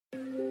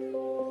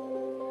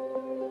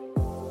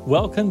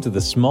Welcome to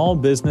the Small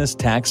Business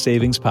Tax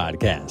Savings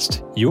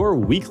Podcast, your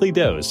weekly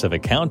dose of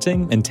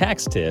accounting and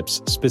tax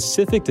tips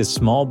specific to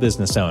small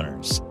business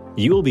owners.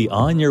 You will be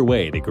on your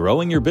way to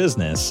growing your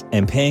business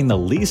and paying the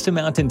least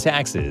amount in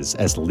taxes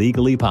as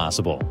legally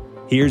possible.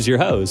 Here's your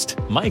host,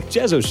 Mike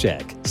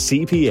Jezoshek,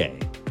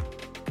 CPA.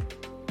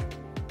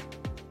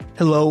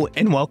 Hello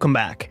and welcome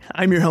back.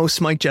 I'm your host,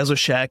 Mike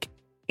Jezoshek.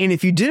 And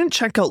if you didn't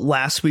check out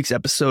last week's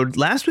episode,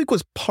 last week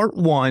was part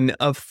one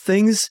of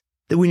things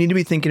that we need to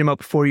be thinking about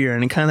before year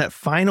end and kind of that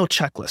final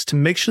checklist to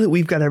make sure that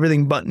we've got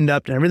everything buttoned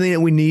up and everything that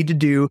we need to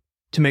do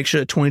to make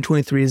sure that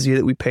 2023 is the year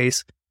that we pay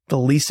the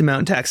least amount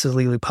in taxes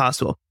legally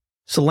possible.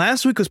 So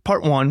last week was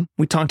part one.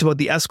 We talked about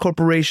the S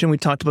corporation. We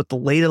talked about the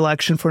late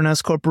election for an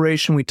S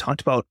corporation. We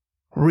talked about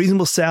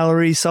reasonable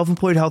salary,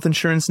 self-employed health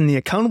insurance, and the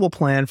accountable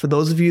plan for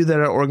those of you that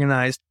are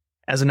organized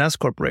as an S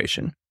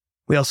corporation.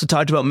 We also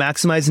talked about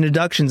maximizing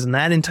deductions and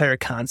that entire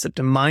concept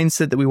and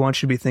mindset that we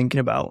want you to be thinking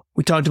about.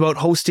 We talked about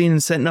hosting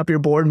and setting up your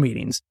board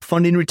meetings,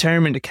 funding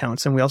retirement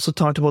accounts, and we also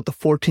talked about the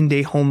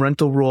 14-day home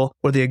rental rule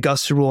or the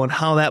Augusta rule and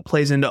how that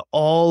plays into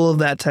all of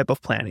that type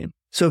of planning.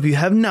 So if you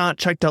have not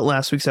checked out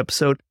last week's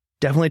episode,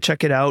 definitely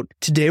check it out.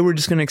 Today, we're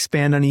just going to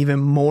expand on even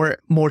more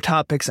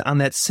topics on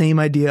that same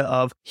idea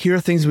of here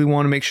are things we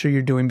want to make sure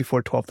you're doing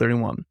before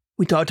 12/31.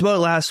 We talked about it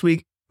last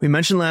week. We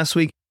mentioned last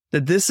week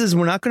that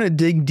we're not going to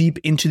dig deep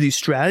into these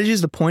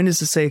strategies. The point is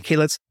to say, okay,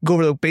 let's go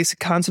over the basic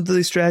concept of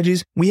these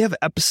strategies. We have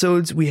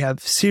episodes, we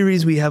have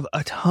series, we have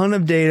a ton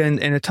of data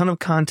and a ton of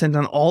content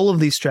on all of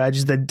these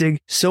strategies that dig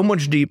so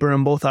much deeper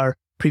in both our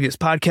previous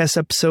podcast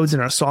episodes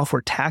and our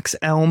software tax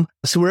elm.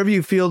 So wherever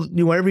you want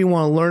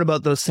to learn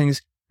about those things,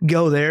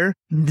 go there.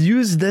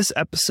 Use this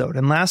episode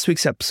and last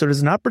week's episode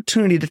as an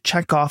opportunity to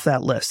check off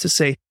that list to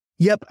say,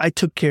 yep, I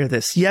took care of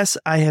this. Yes,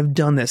 I have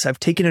done this. I've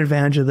taken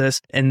advantage of this.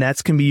 And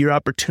that's going to be your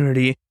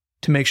opportunity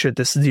to make sure that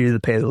this is the year to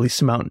pay the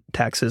least amount in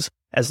taxes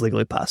as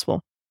legally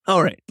possible.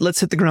 All right, let's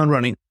hit the ground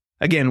running.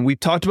 Again, we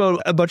talked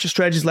about a bunch of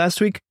strategies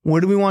last week. What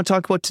do we want to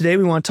talk about today?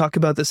 We want to talk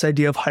about this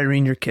idea of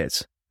hiring your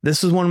kids.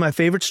 This is one of my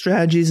favorite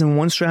strategies and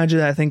one strategy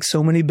that I think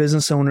so many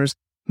business owners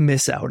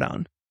miss out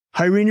on.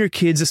 Hiring your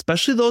kids,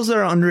 especially those that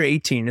are under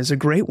 18, is a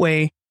great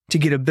way to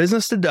get a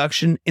business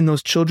deduction and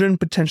those children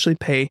potentially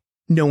pay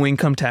no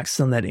income taxes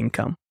on that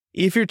income.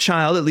 If your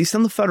child, at least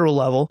on the federal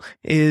level,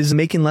 is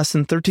making less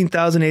than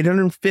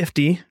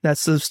 $13,850,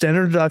 that's the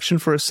standard deduction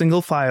for a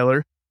single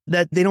filer,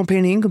 that they don't pay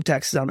any income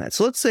taxes on that.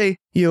 So let's say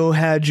you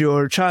had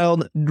your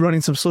child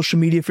running some social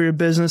media for your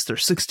business. They're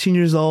 16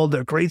 years old.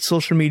 They're great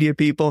social media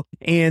people,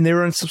 and they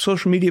were on some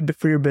social media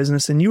for your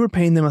business, and you were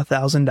paying them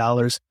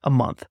 $1,000 a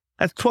month.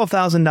 That's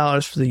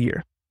 $12,000 for the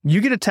year. You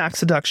get a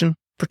tax deduction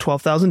for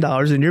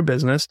 $12,000 in your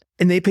business,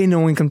 and they pay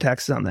no income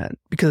taxes on that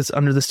because it's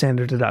under the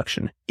standard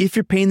deduction. If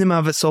you're paying them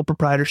out of a sole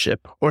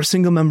proprietorship or a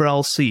single member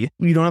LLC,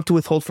 you don't have to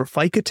withhold for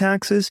FICA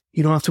taxes.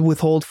 You don't have to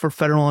withhold for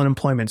federal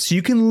unemployment. So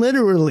you can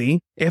literally,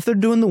 if they're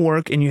doing the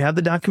work and you have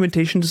the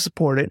documentation to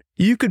support it,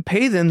 you could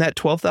pay them that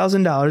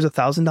 $12,000,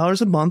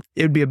 $1,000 a month.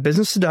 It would be a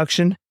business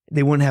deduction.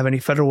 They wouldn't have any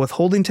federal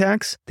withholding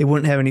tax. They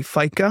wouldn't have any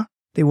FICA.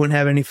 They wouldn't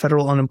have any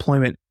federal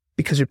unemployment,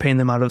 because you're paying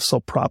them out of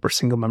sole prop or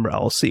single member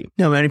LLC.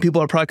 Now, many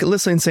people are probably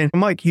listening and saying,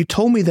 Mike, you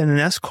told me that an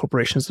S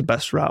corporation is the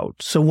best route.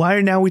 So why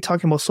are now we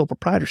talking about sole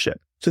proprietorship?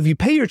 So if you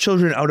pay your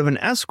children out of an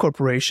S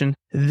corporation,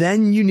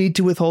 then you need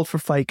to withhold for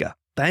FICA.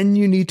 Then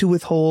you need to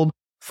withhold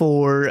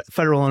for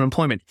federal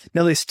unemployment.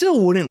 Now, they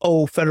still wouldn't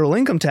owe federal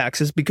income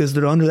taxes because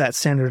they're under that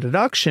standard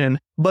deduction,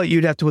 but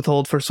you'd have to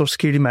withhold for Social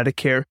Security,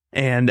 Medicare,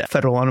 and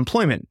federal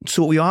unemployment.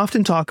 So what we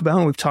often talk about,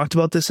 and we've talked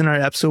about this in our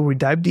episode where we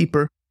dive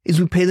deeper, is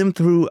we pay them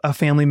through a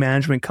family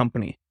management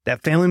company.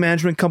 That family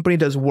management company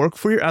does work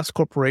for your S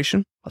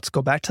corporation. Let's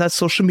go back to that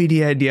social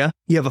media idea.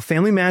 You have a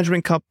family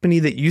management company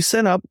that you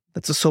set up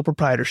that's a sole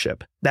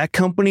proprietorship. That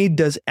company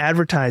does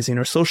advertising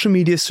or social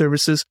media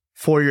services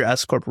for your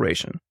S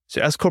corporation. So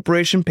S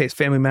corporation pays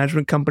family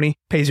management company,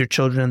 pays your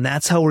children, and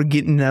that's how we're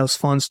getting those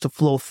funds to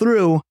flow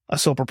through a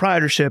sole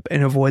proprietorship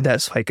and avoid that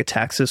FICA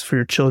taxes for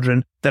your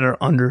children that are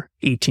under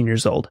 18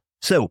 years old.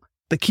 So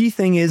the key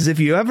thing is, if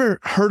you ever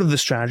heard of the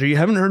strategy, you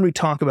haven't heard me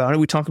talk about it,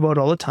 we talk about it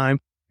all the time,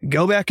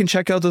 go back and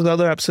check out those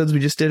other episodes we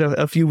just did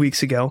a few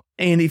weeks ago.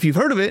 And if you've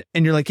heard of it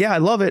and you're like, yeah, I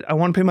love it, I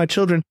want to pay my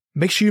children,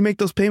 make sure you make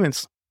those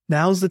payments.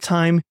 Now's the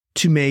time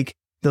to make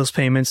those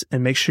payments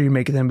and make sure you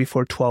make them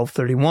before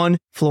 12/31,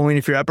 flowing,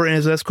 if you're operating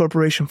as an S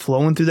corporation,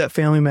 flowing through that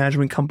family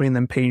management company and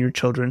then paying your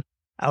children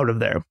out of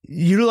there.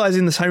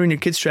 Utilizing this hiring your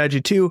kids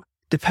strategy too,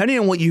 depending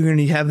on what you're going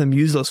to have them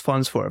use those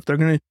funds for. If they're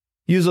going to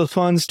use those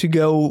funds to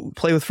go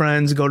play with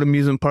friends, go to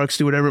amusement parks,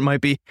 do whatever it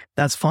might be,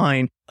 that's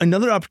fine.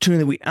 Another opportunity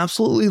that we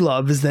absolutely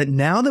love is that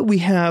now that we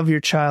have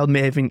your child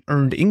having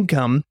earned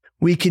income,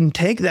 we can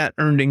take that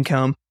earned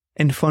income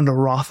and fund a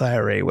Roth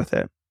IRA with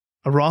it.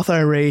 A Roth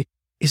IRA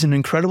is an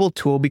incredible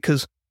tool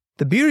because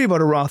the beauty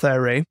about a Roth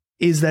IRA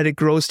is that it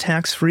grows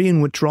tax-free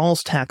and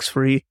withdrawals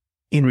tax-free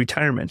in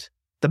retirement.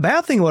 The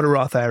bad thing about a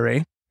Roth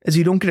IRA is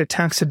you don't get a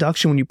tax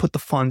deduction when you put the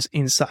funds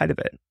inside of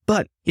it.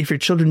 But if your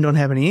children don't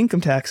have any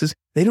income taxes,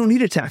 they don't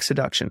need a tax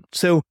deduction.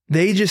 So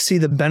they just see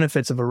the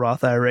benefits of a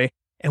Roth IRA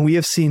And we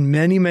have seen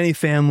many, many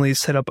families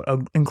set up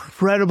an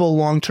incredible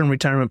long-term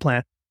retirement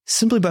plan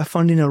simply by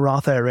funding a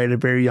Roth IRA at a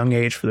very young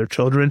age for their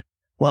children,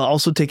 while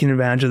also taking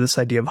advantage of this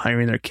idea of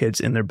hiring their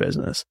kids in their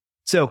business.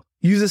 So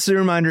use this as a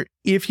reminder.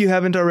 If you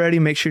haven't already,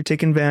 make sure you're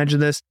taking advantage of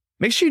this.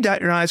 Make sure you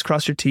dot your I's,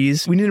 cross your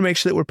T's. We need to make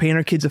sure that we're paying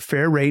our kids a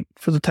fair rate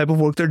for the type of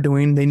work they're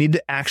doing. They need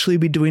to actually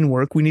be doing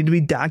work. We need to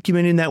be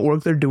documenting that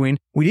work they're doing.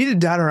 We need to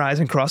dot our I's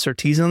and cross our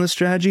T's on this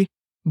strategy,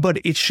 but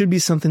it should be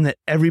something that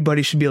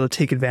everybody should be able to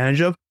take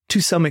advantage of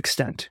to some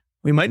extent.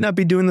 We might not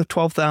be doing the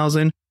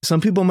 $12,000.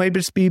 Some people might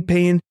just be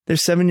paying their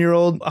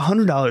 7-year-old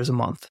 $100 a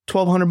month,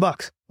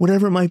 $1,200,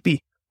 whatever it might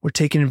be. We're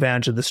taking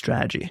advantage of the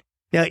strategy.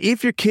 Now,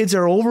 if your kids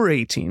are over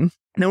 18,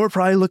 then we're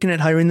probably looking at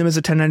hiring them as a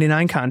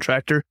 1099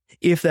 contractor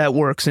if that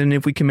works and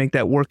if we can make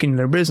that work in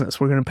their business.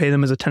 We're going to pay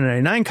them as a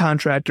 1099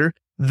 contractor.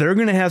 They're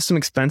going to have some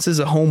expenses,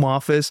 a home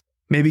office,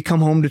 maybe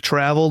come home to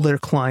travel their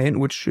client,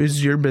 which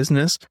is your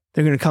business.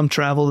 They're going to come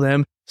travel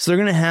them. So they're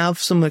going to have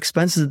some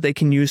expenses that they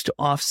can use to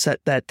offset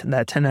that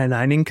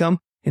 1099 income.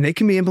 And they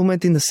can be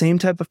implementing the same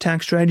type of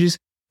tax strategies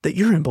that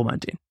you're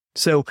implementing.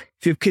 So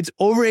if you have kids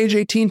over age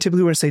 18,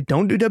 typically we're going to say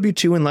don't do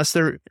W-2 unless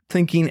they're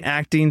thinking,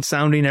 acting,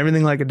 sounding,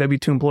 everything like a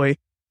W-2 employee,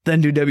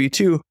 then do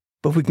W-2.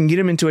 But if we can get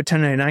them into a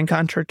 1099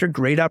 contractor,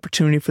 great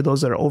opportunity for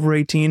those that are over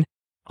 18.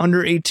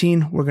 Under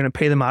 18, we're going to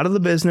pay them out of the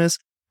business,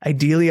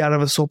 ideally out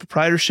of a sole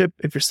proprietorship.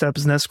 If you're set up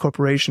as an S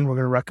corporation, we're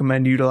going to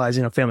recommend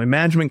utilizing a family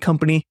management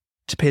company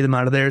to pay them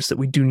out of there so that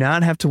we do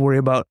not have to worry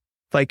about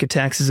FICA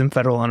taxes and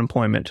federal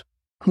unemployment.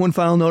 One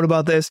final note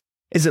about this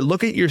is that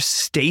look at your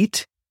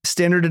state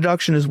standard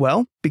deduction as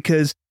well,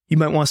 because you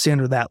might want to stay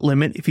under that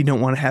limit if you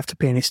don't want to have to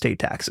pay any state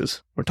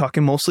taxes. We're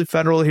talking mostly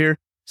federal here.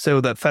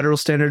 So that federal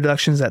standard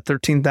deduction is at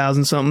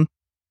 $13,000 something.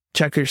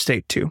 Check your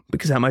state too,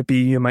 because that might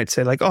be, you might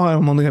say like, oh,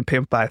 I'm only going to pay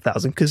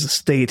 $5,000 because the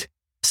state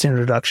standard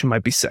deduction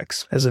might be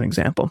 $6,000 as an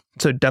example.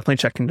 So definitely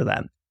check into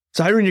that.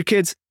 So hiring your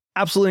kids,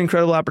 absolutely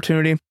incredible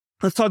opportunity.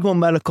 Let's talk about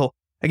medical.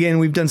 Again,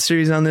 we've done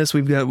series on this.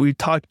 We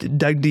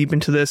dug deep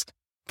into this.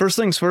 First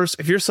things first,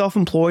 if you're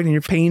self-employed and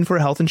you're paying for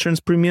health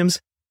insurance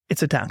premiums,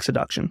 it's a tax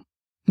deduction.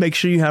 Make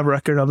sure you have a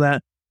record of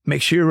that.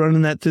 Make sure you're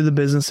running that through the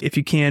business. If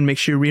you can, make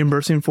sure you're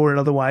reimbursing for it.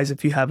 Otherwise,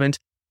 if you haven't.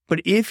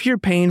 But if you're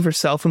paying for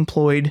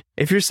self-employed,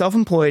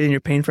 and you're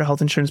paying for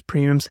health insurance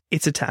premiums,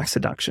 it's a tax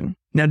deduction.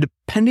 Now,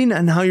 depending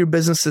on how your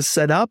business is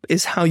set up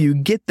is how you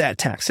get that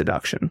tax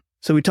deduction.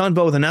 So we talked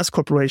about with an S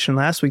corporation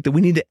last week that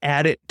we need to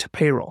add it to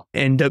payroll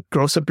and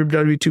gross up your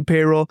W-2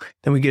 payroll.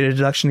 Then we get a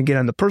deduction again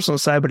on the personal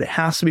side, but it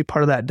has to be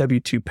part of that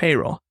W-2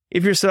 payroll.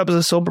 If you're set up as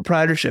a sole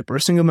proprietorship or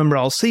a single member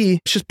LLC,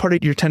 it's just part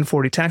of your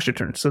 1040 tax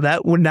return. So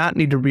that would not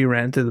need to be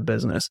ran through the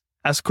business.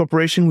 As a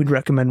corporation, we'd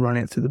recommend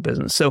running it through the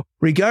business. So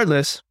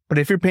regardless, but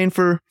if you're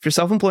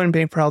self-employed and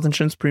paying for health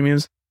insurance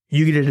premiums,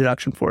 you get a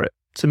deduction for it.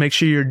 So make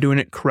sure you're doing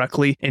it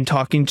correctly and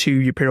talking to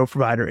your payroll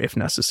provider if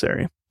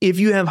necessary. If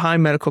you have high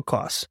medical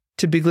costs,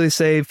 typically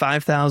say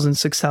 $5,000,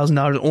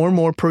 $6,000 or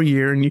more per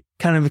year, and you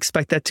kind of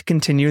expect that to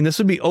continue. And this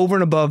would be over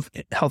and above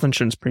health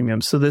insurance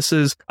premiums. So this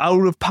is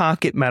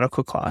out-of-pocket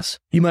medical costs.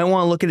 You might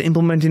want to look at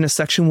implementing a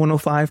Section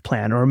 105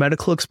 plan or a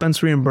medical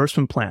expense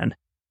reimbursement plan.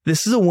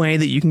 This is a way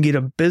that you can get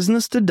a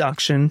business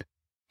deduction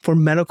for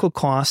medical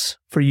costs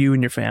for you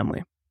and your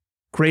family.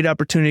 Great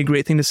opportunity,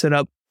 great thing to set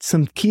up.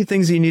 Some key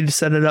things that you need to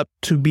set it up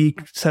to be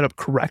set up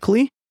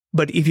correctly.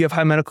 But if you have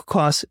high medical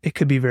costs, it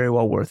could be very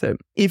well worth it.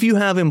 If you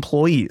have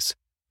employees,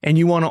 and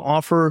you want to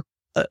offer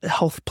a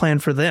health plan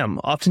for them.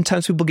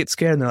 Oftentimes people get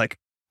scared and they're like,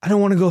 I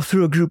don't want to go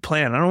through a group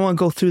plan. I don't want to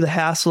go through the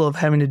hassle of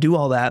having to do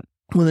all that.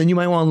 Well, then you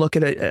might want to look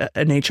at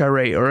an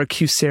HRA or a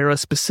QSERA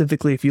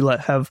specifically. If you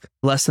have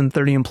less than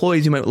 30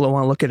 employees, you might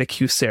want to look at a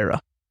QSERA.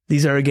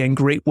 These are, again,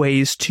 great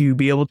ways to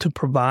be able to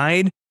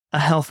provide a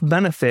health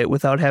benefit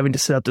without having to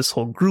set up this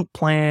whole group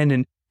plan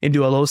and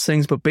do all those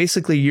things. But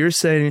basically you're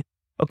saying,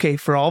 okay,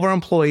 for all of our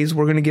employees,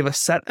 we're going to give a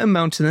set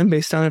amount to them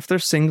based on if they're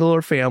single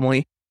or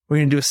family. We're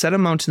going to do a set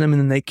amount to them,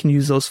 and then they can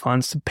use those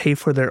funds to pay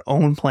for their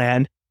own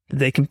plan that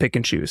they can pick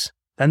and choose.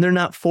 Then they're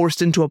not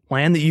forced into a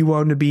plan that you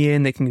want them to be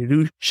in. They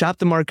can shop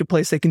the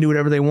marketplace. They can do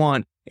whatever they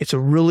want. It's a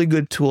really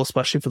good tool,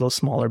 especially for those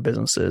smaller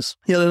businesses.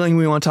 The other thing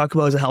we want to talk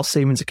about is a health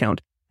savings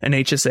account, an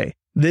HSA.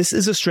 This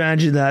is a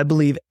strategy that I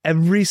believe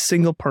every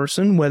single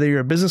person, whether you're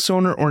a business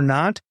owner or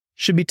not,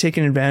 should be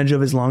taken advantage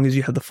of as long as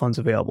you have the funds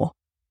available.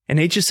 An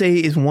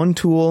HSA is one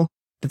tool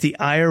that the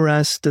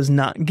IRS does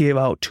not give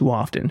out too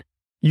often.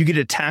 You get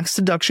a tax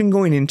deduction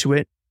going into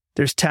it.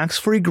 There's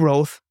tax-free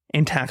growth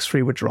and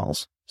tax-free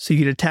withdrawals. So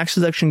you get a tax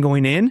deduction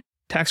going in,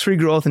 tax-free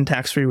growth, and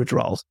tax-free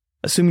withdrawals,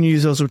 assuming you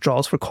use those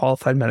withdrawals for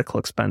qualified medical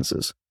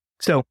expenses.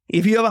 So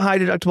if you have a high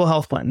deductible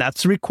health plan,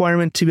 that's the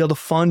requirement to be able to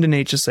fund an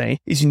HSA,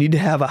 is you need to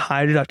have a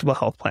high deductible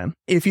health plan.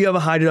 If you have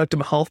a high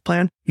deductible health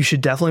plan, you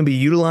should definitely be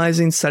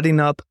utilizing, setting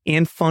up,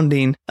 and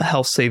funding a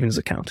health savings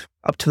account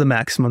up to the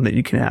maximum that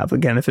you can have.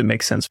 Again, if it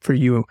makes sense for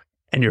you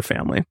and your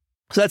family.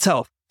 So that's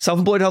health.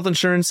 Self-employed health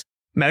insurance,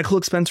 medical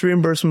expense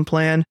reimbursement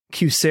plan,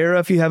 QSERA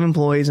if you have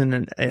employees,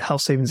 and a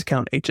health savings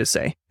account,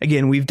 HSA.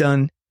 Again, we've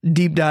done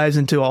deep dives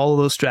into all of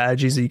those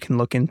strategies that you can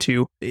look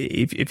into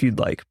if you'd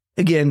like.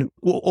 Again,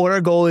 what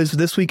our goal is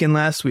this week and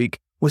last week,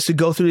 was to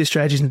go through these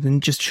strategies and then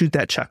just shoot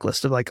that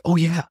checklist of like, oh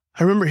yeah,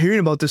 I remember hearing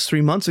about this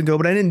 3 months ago,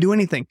 but I didn't do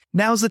anything.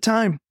 Now's the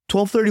time.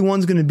 12/31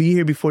 is going to be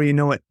here before you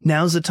know it.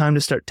 Now's the time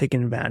to start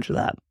taking advantage of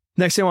that.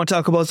 Next thing I want to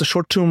talk about is the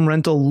short-term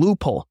rental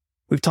loophole.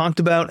 We've talked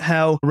about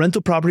how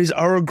rental properties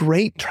are a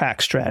great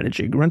tax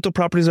strategy. Rental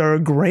properties are a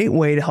great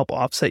way to help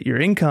offset your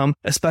income,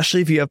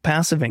 especially if you have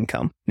passive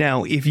income.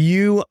 Now, if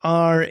you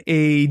are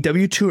a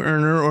W-2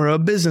 earner or a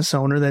business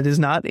owner that is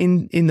not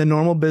in the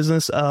normal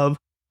business of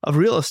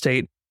real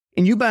estate,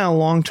 and you buy a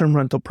long-term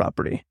rental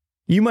property,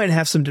 you might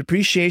have some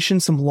depreciation,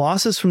 some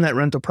losses from that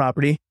rental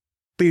property,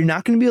 but you're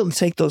not going to be able to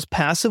take those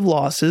passive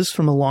losses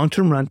from a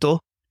long-term rental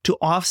to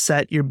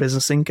offset your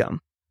business income.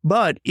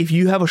 But if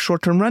you have a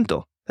short-term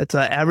rental, that's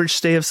an average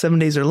stay of 7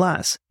 days or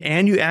less,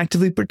 and you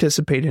actively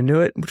participate into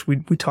it, which we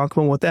talk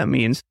about what that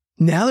means,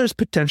 now there's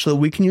potential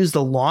that we can use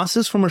the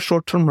losses from a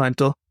short-term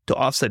rental to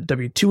offset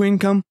W-2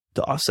 income,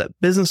 to offset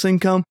business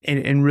income,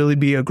 and really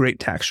be a great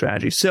tax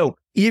strategy. So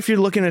if you're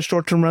looking at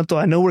short-term rental,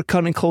 I know we're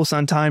cutting close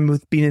on time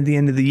with being at the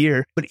end of the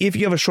year, but if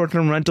you have a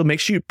short-term rental, make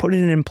sure you put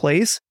it in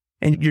place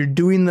and you're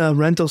doing the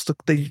rentals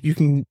that you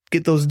can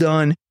get those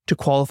done to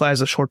qualify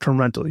as a short-term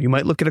rental. You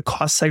might look at a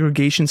cost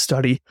segregation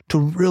study to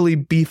really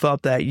beef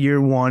up that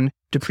year one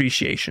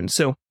depreciation.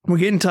 So we're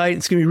getting tight.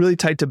 It's going to be really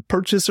tight to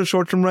purchase a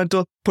short-term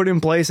rental, put it in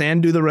place,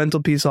 and do the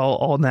rental piece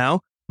all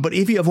now. But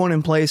if you have one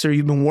in place or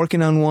you've been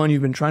working on one,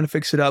 you've been trying to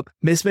fix it up,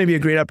 this may be a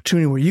great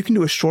opportunity where you can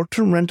do a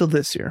short-term rental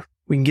this year.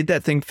 We can get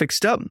that thing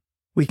fixed up.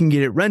 We can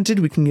get it rented.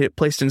 We can get it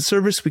placed in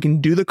service. We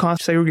can do the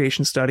cost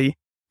segregation study,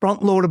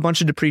 front load a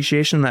bunch of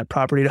depreciation on that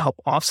property to help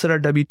offset our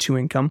W-2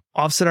 income,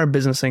 offset our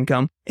business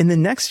income. And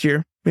then next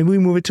year, maybe we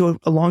move it to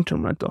a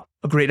long-term rental,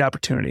 a great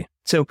opportunity.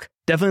 So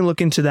definitely look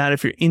into that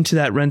if you're into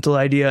that rental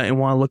idea and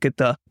want to look at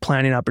the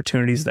planning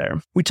opportunities there.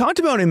 We talked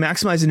about in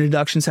maximizing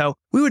deductions how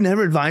we would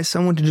never advise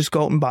someone to just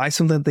go out and buy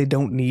something that they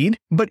don't need.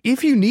 But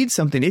if you need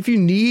something, if you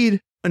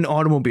need an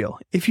automobile,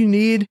 if you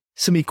need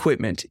some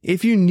equipment,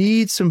 if you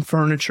need some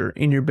furniture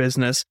in your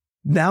business,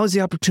 now is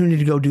the opportunity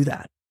to go do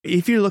that.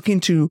 If you're looking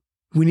to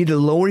we need to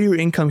lower your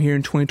income here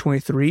in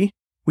 2023.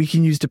 We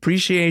can use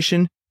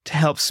depreciation to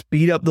help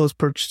speed up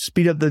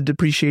the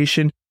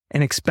depreciation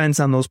and expense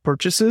on those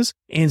purchases.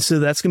 And so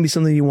that's going to be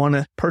something you want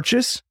to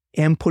purchase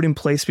and put in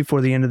place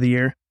before the end of the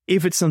year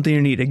if it's something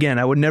you need. Again,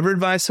 I would never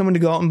advise someone to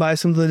go out and buy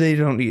something that they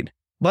don't need.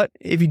 But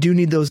if you do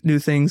need those new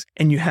things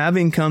and you have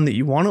income that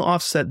you want to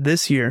offset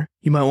this year,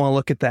 you might want to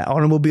look at that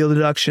automobile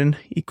deduction,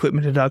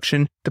 equipment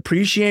deduction.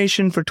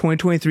 Depreciation for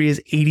 2023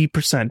 is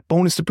 80%.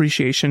 Bonus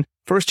depreciation,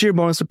 first year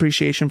bonus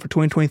depreciation for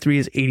 2023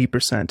 is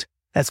 80%.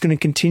 That's going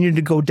to continue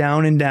to go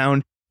down and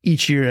down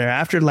each year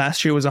thereafter.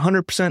 Last year was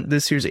 100%.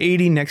 This year's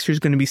 80. Next year's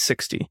going to be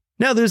 60.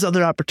 Now there's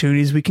other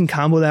opportunities. We can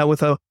combo that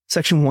with a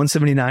Section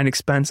 179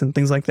 expense and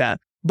things like that.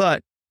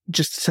 But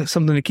just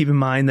something to keep in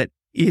mind that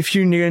if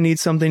you're going to need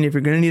something, if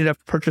you're going to need to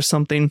purchase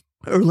something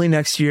early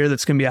next year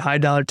that's going to be a high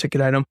dollar ticket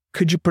item,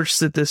 could you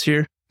purchase it this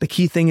year? The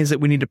key thing is that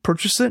we need to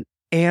purchase it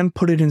and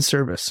put it in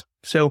service.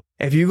 So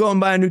if you go and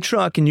buy a new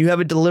truck and you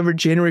have it delivered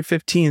January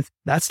 15th,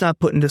 that's not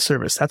put into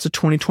service. That's a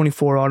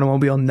 2024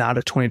 automobile, not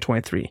a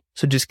 2023.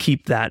 So just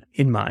keep that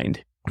in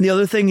mind. The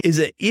other thing is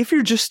that if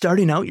you're just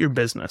starting out your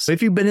business,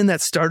 if you've been in that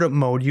startup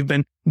mode, you've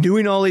been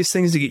doing all these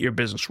things to get your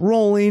business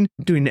rolling,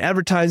 doing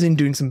advertising,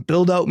 doing some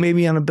build out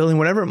maybe on a building,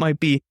 whatever it might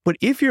be. But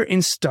if you're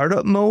in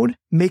startup mode,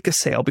 make a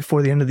sale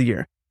before the end of the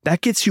year.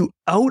 That gets you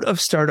out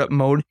of startup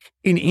mode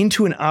and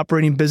into an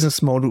operating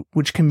business mode,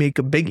 which can make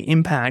a big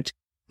impact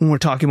when we're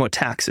talking about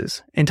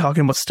taxes and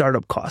talking about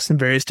startup costs and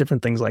various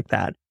different things like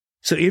that.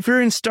 So if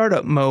you're in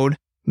startup mode,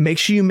 make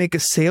sure you make a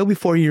sale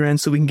before year end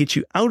so we can get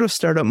you out of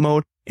startup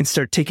mode and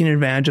start taking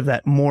advantage of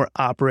that more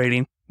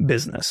operating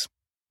business.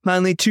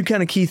 Finally, two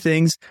kind of key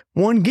things.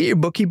 One, get your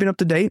bookkeeping up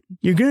to date.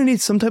 You're going to need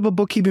some type of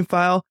bookkeeping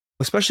file,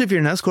 especially if you're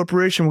an S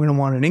corporation. We're going to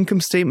want an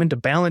income statement, a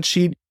balance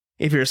sheet.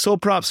 If you're a sole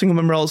prop, single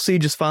member LLC,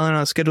 just filing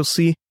on a Schedule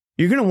C,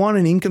 you're going to want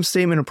an income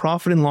statement, a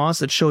profit and loss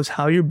that shows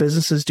how your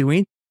business is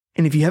doing.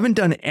 And if you haven't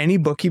done any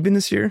bookkeeping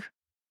this year,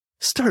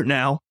 start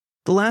now.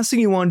 The last thing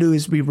you want to do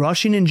is be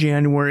rushing in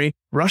January,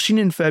 rushing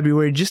in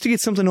February just to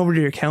get something over to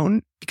your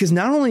accountant, because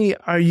not only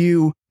are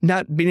you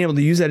not being able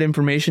to use that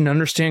information to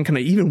understand kind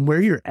of even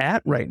where you're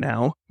at right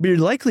now, but you're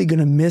likely going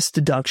to miss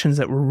deductions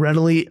that were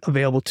readily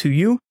available to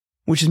you,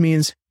 which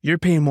means you're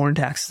paying more in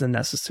taxes than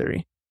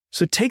necessary.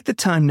 So take the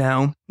time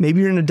now.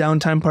 Maybe you're in a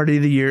downtime part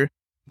of the year.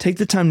 Take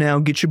the time now,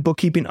 get your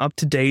bookkeeping up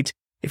to date.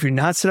 If you're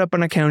not set up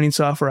on accounting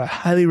software, I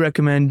highly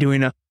recommend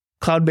doing a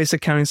cloud-based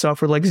accounting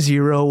software like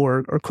Xero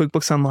or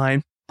QuickBooks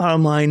Online.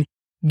 Bottom line,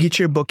 get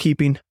your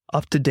bookkeeping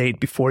up to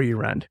date before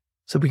year end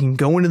so we can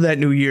go into that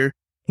new year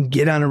and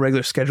get on a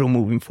regular schedule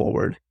moving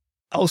forward.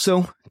 Also,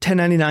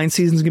 1099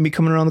 season is going to be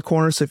coming around the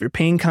corner. So if you're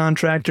paying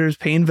contractors,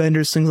 paying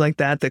vendors, things like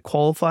that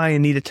qualify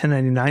and need a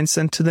 1099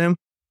 sent to them,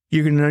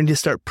 you're going to need to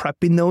start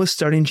prepping those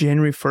starting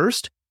January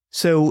 1st.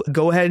 So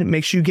go ahead and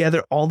make sure you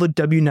gather all the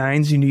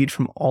W-9s you need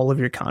from all of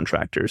your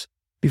contractors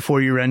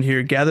before year end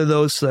here. Gather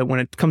those so that when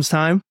it comes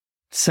time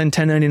to send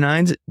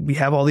 1099s, we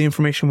have all the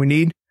information we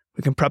need.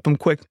 We can prep them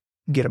quick,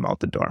 get them out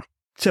the door.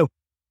 So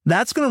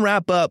that's going to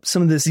wrap up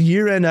some of this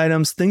year-end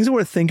items, things that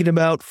we're thinking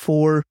about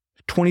for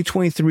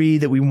 2023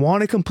 that we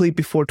want to complete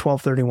before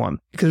 12/31.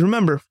 Because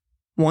remember,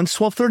 once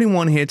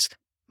 12/31 hits,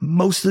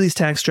 most of these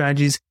tax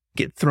strategies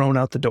get thrown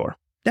out the door.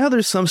 Now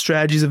there's some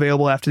strategies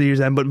available after the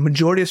year's end, but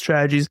majority of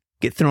strategies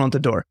get thrown out the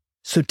door.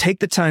 So take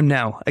the time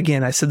now.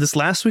 Again, I said this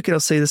last week and I'll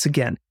say this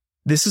again.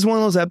 This is one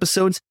of those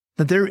episodes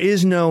that there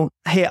is no,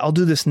 hey, I'll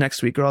do this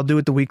next week or I'll do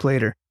it the week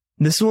later.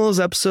 This is one of those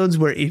episodes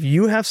where if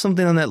you have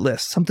something on that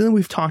list, something that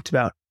we've talked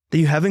about that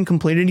you haven't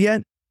completed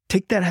yet,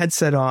 take that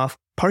headset off,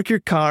 park your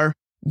car,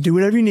 do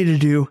whatever you need to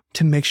do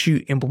to make sure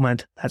you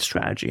implement that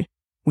strategy.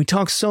 We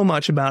talk so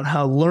much about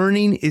how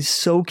learning is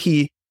so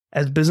key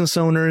as business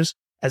owners,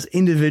 as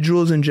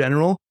individuals in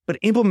general, but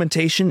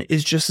implementation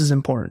is just as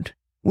important.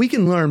 We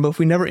can learn, but if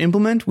we never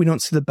implement, we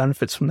don't see the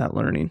benefits from that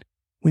learning.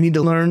 We need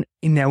to learn,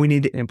 and now we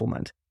need to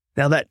implement.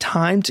 Now that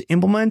time to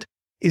implement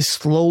is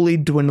slowly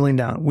dwindling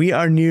down. We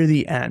are near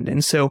the end.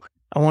 And so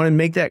I want to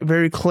make that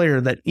very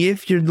clear that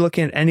if you're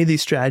looking at any of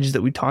these strategies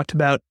that we talked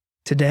about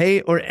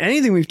today or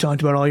anything we've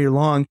talked about all year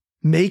long,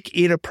 make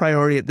it a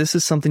priority that this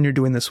is something you're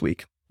doing this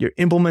week. You're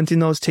implementing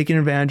those, taking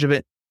advantage of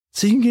it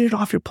so you can get it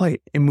off your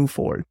plate and move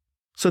forward.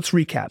 So let's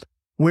recap.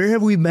 Where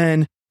have we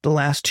been the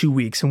last 2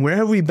 weeks? And where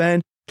have we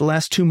been the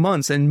last 2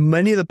 months and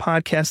many of the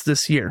podcasts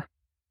this year?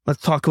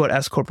 Let's talk about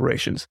S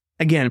corporations.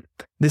 Again,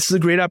 this is a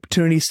great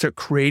opportunity to start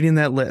creating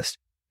that list.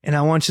 And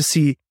I want you to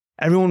see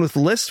everyone with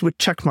lists with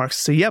check marks.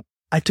 Say, yep,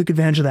 I took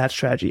advantage of that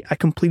strategy. I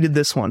completed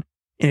this one.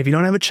 And if you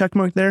don't have a check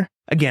mark there,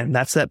 again,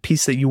 that's that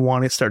piece that you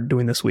want to start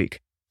doing this week.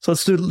 So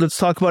let's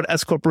talk about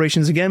S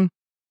corporations again.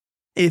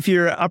 If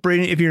you're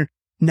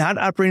not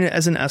operating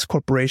as an S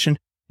corporation,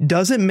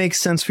 does it make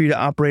sense for you to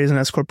operate as an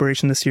S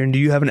corporation this year? And do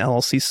you have an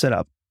LLC set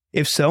up?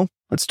 If so,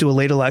 let's do a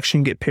late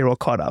election, get payroll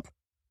caught up.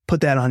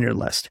 Put that on your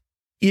list.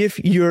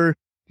 If you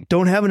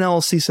don't have an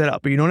LLC set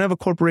up or you don't have a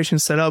corporation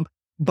set up,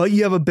 but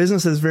you have a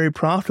business that's very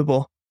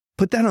profitable,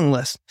 put that on the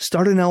list.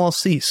 Start an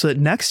LLC so that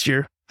next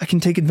year I can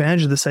take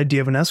advantage of this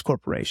idea of an S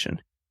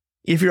corporation.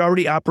 If you're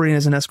already operating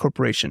as an S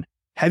corporation,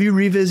 have you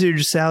revisited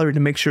your salary to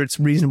make sure it's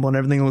reasonable and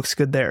everything looks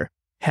good there?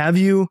 Have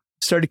you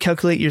started to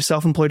calculate your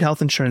self-employed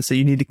health insurance that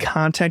you need to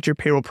contact your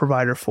payroll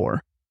provider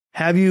for?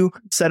 Have you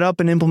set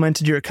up and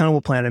implemented your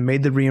accountable plan and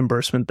made the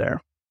reimbursement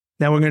there?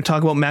 Now we're going to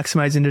talk about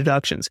maximizing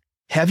deductions.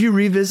 Have you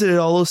revisited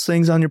all those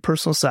things on your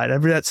personal side,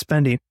 every that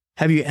spending?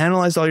 Have you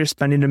analyzed all your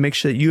spending to make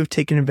sure that you have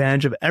taken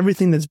advantage of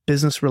everything that's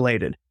business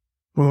related?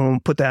 We're going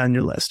to put that on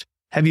your list.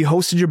 Have you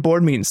hosted your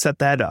board meeting? Set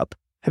that up.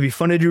 Have you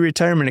funded your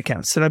retirement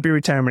accounts? Set up your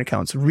retirement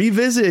accounts.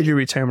 Revisited your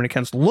retirement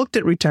accounts. Looked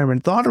at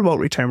retirement. Thought about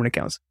retirement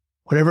accounts.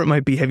 Whatever it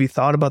might be, have you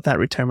thought about that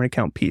retirement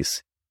account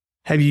piece?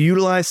 Have you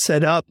utilized,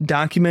 set up,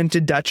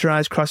 documented, dot your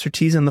I's, cross your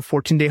T's on the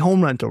 14-day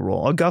home rental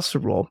rule, Augusta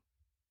rule?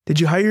 Did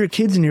you hire your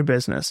kids in your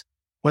business?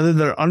 Whether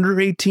they're under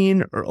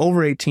 18 or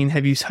over 18,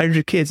 have you hired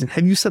your kids and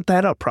have you set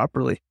that up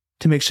properly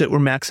to make sure that we're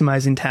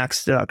maximizing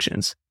tax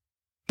deductions?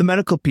 The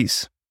medical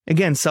piece,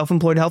 again,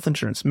 self-employed health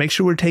insurance. Make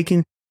sure we're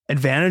taking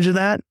advantage of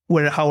that,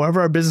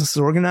 however our business is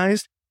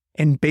organized,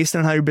 and based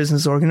on how your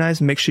business is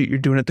organized, make sure you're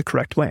doing it the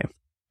correct way.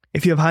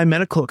 If you have high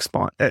medical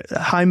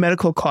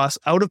costs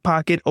out of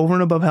pocket over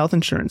and above health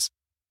insurance,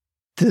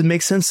 does it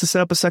make sense to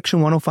set up a Section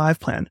 105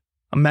 plan,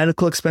 a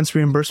medical expense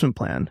reimbursement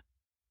plan?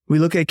 We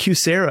look at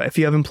QSARA if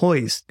you have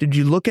employees. Did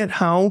you look at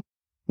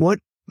what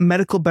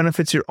medical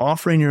benefits you're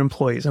offering your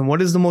employees and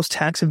what is the most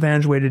tax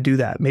advantage way to do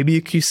that? Maybe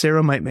a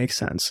QSARA might make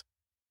sense.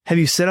 Have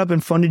you set up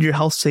and funded your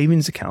health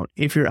savings account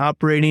if you're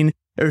operating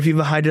or if you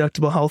have a high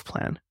deductible health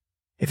plan?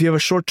 If you have a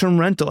short-term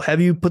rental, have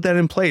you put that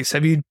in place?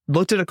 Have you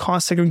looked at a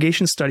cost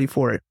segregation study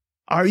for it?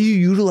 Are you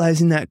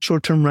utilizing that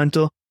short-term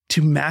rental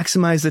to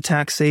maximize the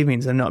tax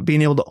savings and not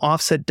being able to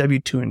offset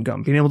W-2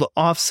 income, being able to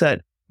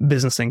offset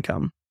business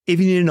income? If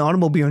you need an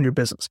automobile in your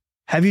business,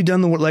 have you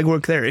done the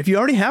legwork there? If you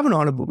already have an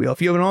automobile,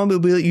 if you have an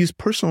automobile that you use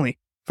personally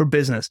for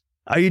business,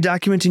 are you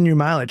documenting your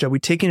mileage? Are we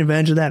taking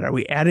advantage of that? Are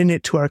we adding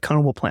it to our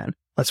accountable plan?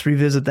 Let's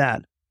revisit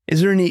that.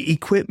 Is there any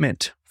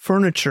equipment,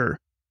 furniture,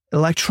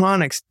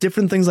 electronics,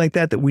 different things like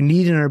that we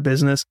need in our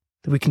business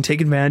that we can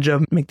take advantage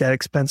of, make that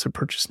expensive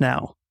purchase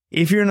now?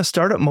 If you're in a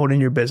startup mode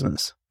in your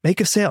business, make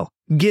a sale.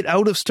 Get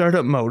out of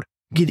startup mode.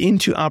 Get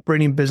into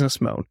operating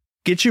business mode.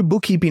 Get your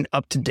bookkeeping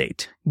up to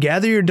date.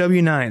 Gather your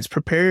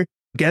W-9s.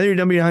 Gather your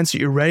W-9s so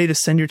you're ready to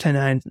send your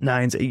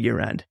 1099s at year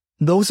end.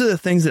 Those are the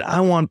things that I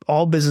want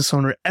all business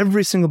owner,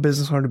 every single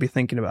business owner to be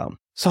thinking about.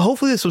 So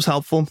hopefully this was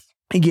helpful.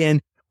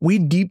 Again, we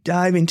deep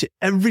dive into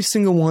every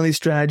single one of these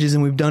strategies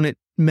and we've done it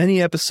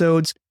many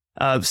episodes,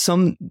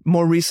 some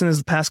more recent as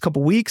the past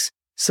couple weeks,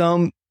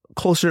 some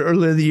closer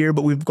earlier in the year,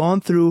 but we've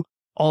gone through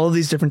all of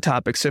these different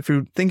topics. So if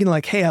you're thinking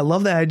like, hey, I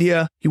love that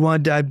idea, you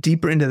want to dive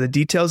deeper into the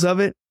details of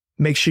it,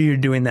 make sure you're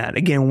doing that.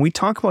 Again, when we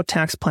talk about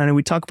tax planning,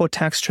 we talk about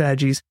tax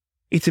strategies,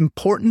 it's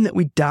important that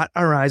we dot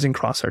our I's and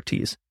cross our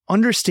T's.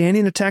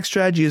 Understanding a tax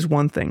strategy is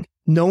one thing.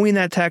 Knowing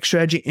that tax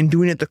strategy and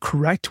doing it the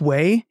correct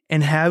way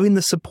and having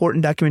the support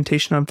and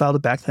documentation on file to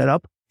back that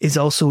up is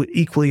also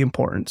equally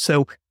important.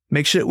 So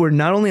make sure that we're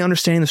not only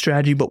understanding the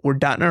strategy, but we're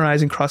dotting our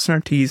I's and crossing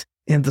our T's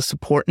and the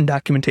support and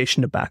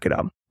documentation to back it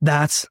up.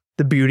 That's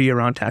the beauty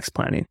around tax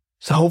planning.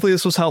 So hopefully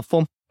this was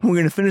helpful. We're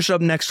going to finish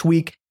up next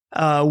week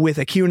with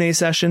a Q&A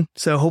session.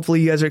 So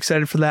hopefully you guys are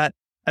excited for that.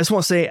 I just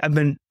want to say I've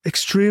been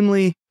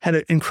had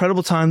an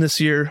incredible time this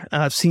year.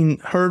 I've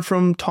heard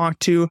from, talked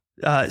to,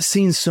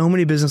 seen so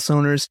many business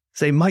owners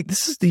say, Mike,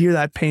 this is the year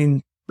that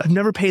I've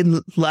never paid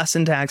less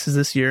in taxes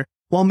this year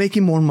while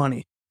making more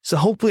money. So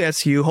hopefully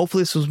that's you.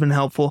 Hopefully this has been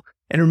helpful.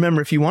 And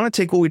remember, if you want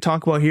to take what we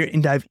talk about here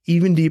and dive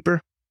even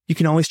deeper, you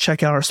can always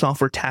check out our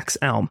software,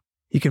 TaxElm.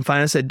 You can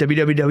find us at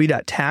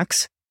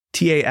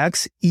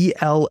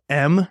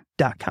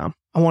www.taxelm.com.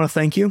 I want to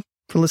thank you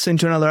for listening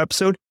to another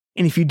episode.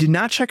 And if you did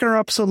not check out our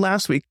episode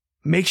last week,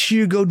 make sure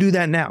you go do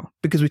that now,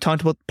 because we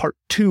talked about part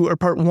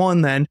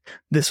 1 then.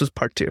 This was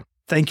part 2.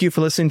 Thank you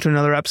for listening to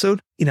another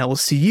episode, and I will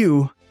see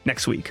you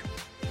next week.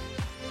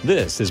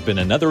 This has been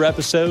another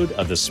episode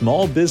of the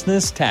Small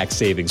Business Tax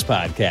Savings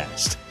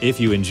Podcast. If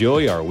you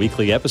enjoy our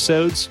weekly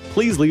episodes,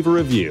 please leave a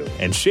review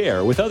and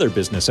share with other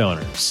business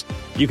owners.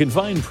 You can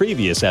find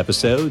previous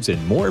episodes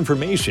and more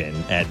information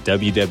at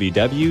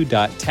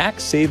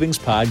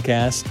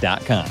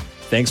www.taxsavingspodcast.com.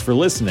 Thanks for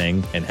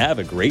listening and have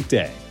a great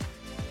day.